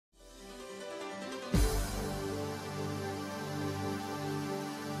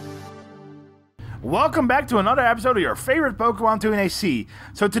Welcome back to another episode of your favorite Pokemon Tune AC.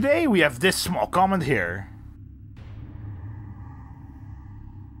 So today we have this small comment here.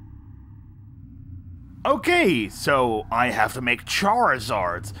 Okay, so I have to make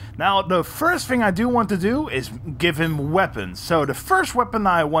Charizard. Now, the first thing I do want to do is give him weapons. So the first weapon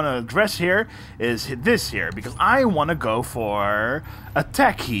I want to address here is this here, because I want to go for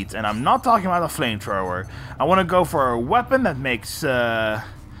attack heat, and I'm not talking about a flamethrower. I want to go for a weapon that makes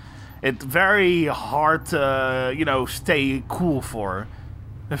it very hard to, stay cool for.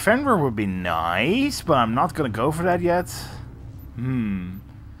 Defender would be nice, but I'm not going to go for that yet.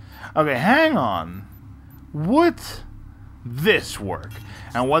 Okay, hang on. Would this work?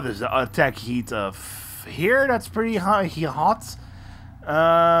 And what is the attack heat of here? That's pretty hot.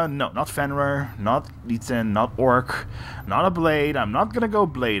 No, not Fenrir, not Ethan, not Orc, not a Blade. I'm not gonna go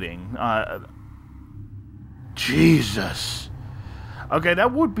blading. Jesus. Okay,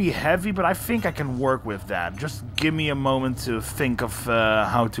 that would be heavy, but I think I can work with that. Just give me a moment to think of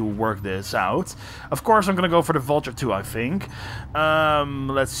how to work this out. Of course, I'm gonna go for the Vulture too, I think.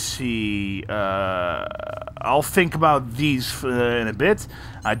 Let's see. I'll think about these in a bit.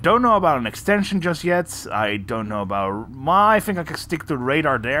 I don't know about an extension just yet. I don't know about... I think I can stick to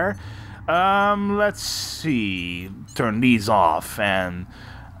radar there. Let's see. Turn these off and...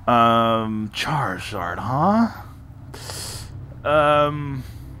 Charizard, huh?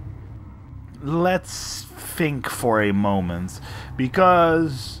 Let's think for a moment,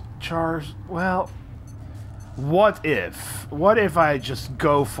 because well, what if I just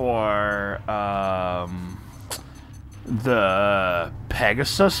go for the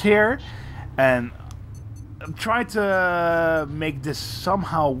Pegasus here and try to make this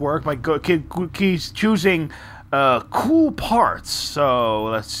somehow work by choosing cool parts. So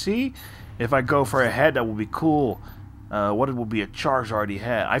let's see, if I go for a head, that would be cool. What it will be a Charizard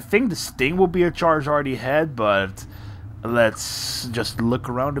head. I think the Sting will be a Charizard head, but let's just look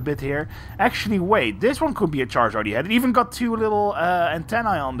around a bit here. Actually, wait, this one could be a Charizard head. It even got two little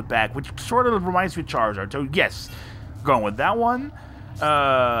antennae on the back, which sort of reminds me of Charizard. So yes, going with that one.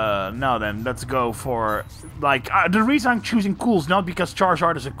 Now then, let's go for, the reason I'm choosing cool is not because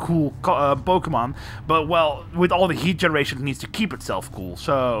Charizard is a cool Pokemon, but, well, with all the heat generation, it needs to keep itself cool,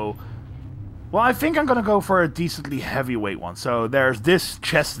 so... Well, I think I'm gonna go for a decently heavyweight one. So there's this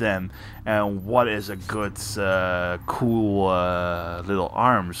chest then, and what is a good, cool little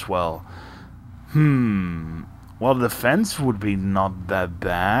arms? Well, well, the defense would be not that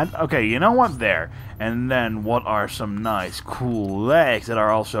bad. Okay, you know what? There. And then what are some nice, cool legs that are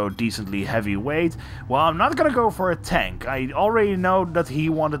also decently heavyweight? Well, I'm not gonna go for a tank. I already know that he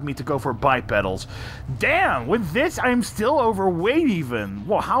wanted me to go for bipedals. Damn, with this, I'm still overweight even.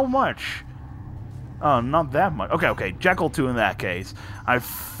 Well, how much? Oh, not that much. Okay, Jekyll 2 in that case. I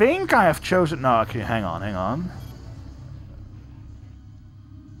think I have chosen... No, okay, hang on.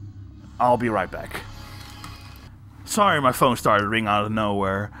 I'll be right back. Sorry, my phone started ringing out of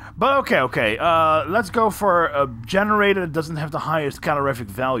nowhere. But okay. Let's go for a generator that doesn't have the highest calorific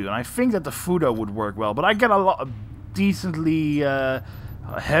value. And I think that the Fudo would work well. But I get a lot decently...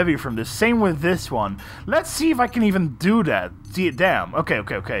 heavy from this. Same with this one. Let's see if I can even do that. Damn.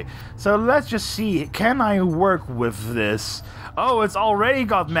 Okay. So let's just see. Can I work with this? Oh, it's already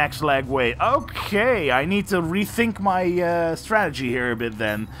got max leg weight. Okay, I need to rethink my strategy here a bit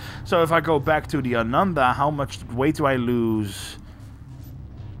then. So if I go back to the Ananda, how much weight do I lose?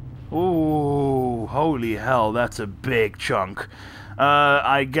 Ooh, holy hell, that's a big chunk.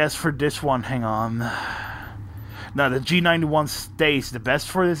 I guess for this one, hang on. Now, the G91 stays the best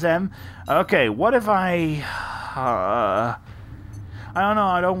for this M. Okay, what if I don't know,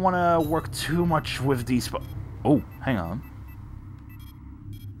 I don't want to work too much with these... Oh, hang on.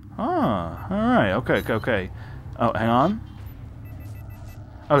 Alright, okay. Oh, hang on.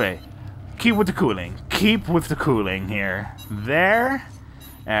 Okay, keep with the cooling. Keep with the cooling here. There,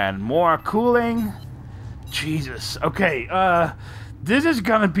 and more cooling. Jesus, okay, this is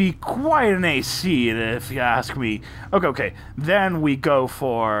gonna be quite an AC, if you ask me. Okay. Then we go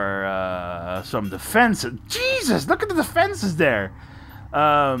for some defenses. Jesus, look at the defenses there.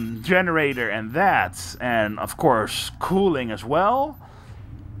 Generator and that. And, of course, cooling as well.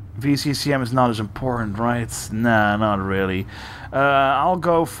 VCCM is not as important, right? Nah, not really. I'll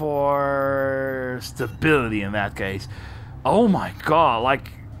go for stability in that case. Oh my god,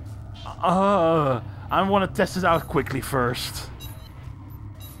 I want to test this out quickly first.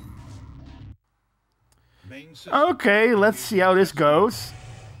 Okay, let's see how this goes.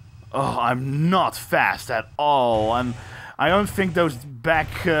 Oh, I'm not fast at all. I don't think those back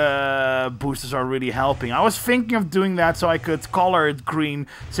boosters are really helping. I was thinking of doing that so I could color it green,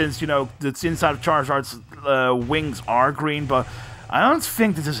 since, you know, the inside of Charizard's wings are green, but I don't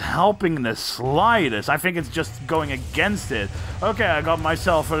think this is helping in the slightest. I think it's just going against it. Okay, I got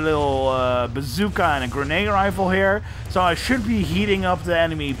myself a little bazooka and a grenade rifle here, so I should be heating up the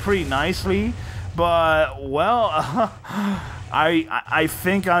enemy pretty nicely. But, well, I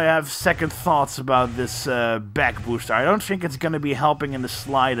think I have second thoughts about this back booster. I don't think it's going to be helping in the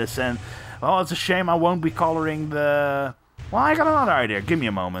slightest, and, well, it's a shame I won't be coloring the... Well, I got another idea. Give me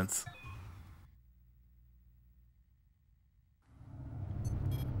a moment.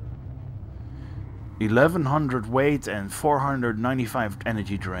 $1,100 weight and 495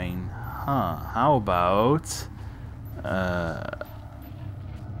 energy drain. Huh, how about...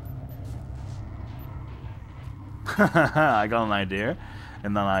 I got an idea.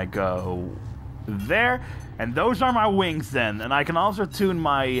 And then I go there. And those are my wings then. And I can also tune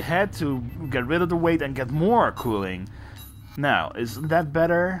my head to get rid of the weight and get more cooling. Now, isn't that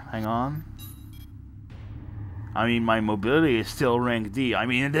better? Hang on. I mean, my mobility is still rank D. I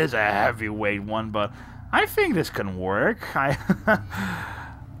mean, it is a heavyweight one, but I think this can work.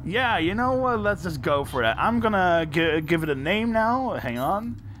 Yeah, you know what? Let's just go for that. I'm gonna give it a name now. Hang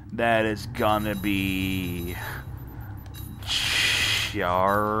on. That is gonna be...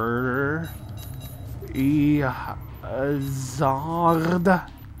 Charizard.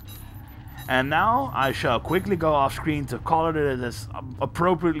 And now I shall quickly go off screen to color it as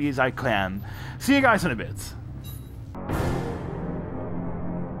appropriately as I can. See you guys in a bit.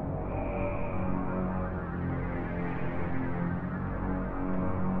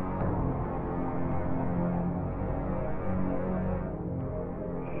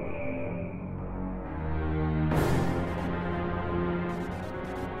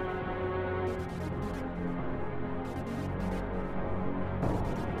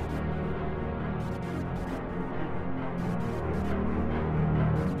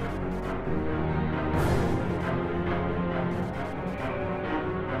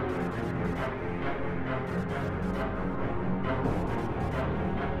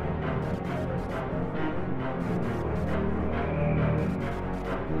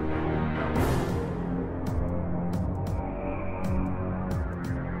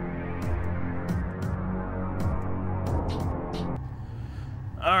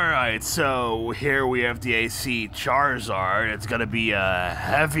 Alright, so here we have the AC Charizard. It's gonna be a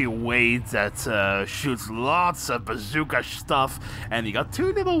heavyweight that shoots lots of bazooka stuff. And you got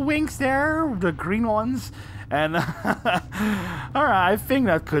two little wings there, the green ones. And, alright, I think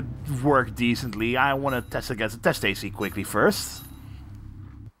that could work decently. I want to test against the test AC quickly first.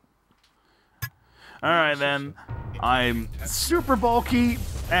 Alright then, I'm super bulky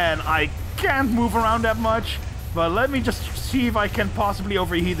and I can't move around that much. But let me just see if I can possibly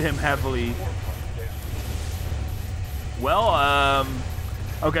overheat him heavily. Well,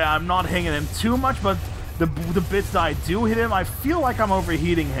 okay, I'm not hitting him too much, but the bits that I do hit him, I feel like I'm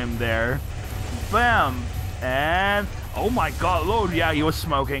overheating him there. Bam! And, oh my god, Lord, yeah, he was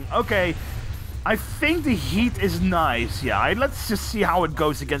smoking. Okay, I think the heat is nice, yeah. Let's just see how it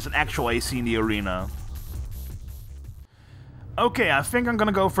goes against an actual AC in the arena. Okay, I think I'm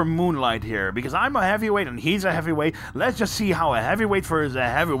gonna go for Moonlight here, because I'm a heavyweight and he's a heavyweight. Let's just see how a heavyweight versus a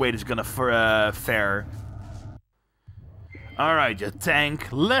heavyweight is gonna fare. Alright, you tank.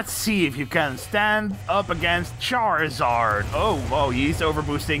 Let's see if you can stand up against Charizard. Oh, he's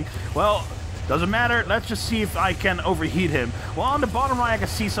overboosting. Well, doesn't matter. Let's just see if I can overheat him. Well, on the bottom right, I can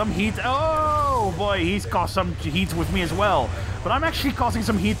see some heat. Oh, boy, he's caused some heat with me as well. But I'm actually causing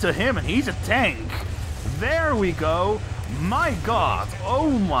some heat to him, and he's a tank. There we go. My god,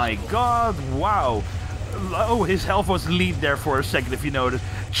 oh my god, wow. Oh, his health was lead there for a second if you noticed.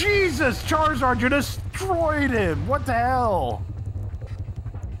 Jesus, Charizard, you destroyed him. What the hell?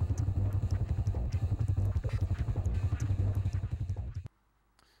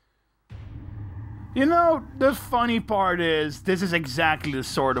 You know, the funny part is, this is exactly the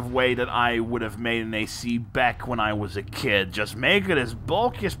sort of way that I would have made an AC back when I was a kid. Just make it as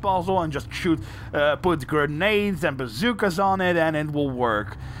bulky as possible and just put grenades and bazookas on it and it will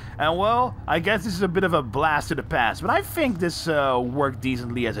work. And well, I guess this is a bit of a blast to the past, but I think this worked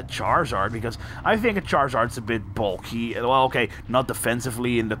decently as a Charizard, because I think a Charizard's a bit bulky. Well, okay, not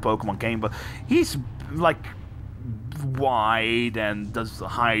defensively in the Pokemon game, but he's like wide and does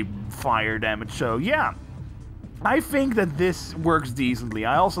high fire damage, so yeah, I think that this works decently.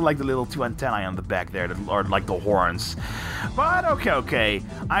 I also like the little two antennae on the back there that are like the horns. But okay,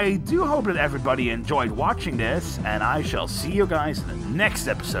 I do hope that everybody enjoyed watching this, and I shall see you guys in the next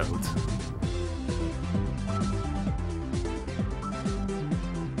episode.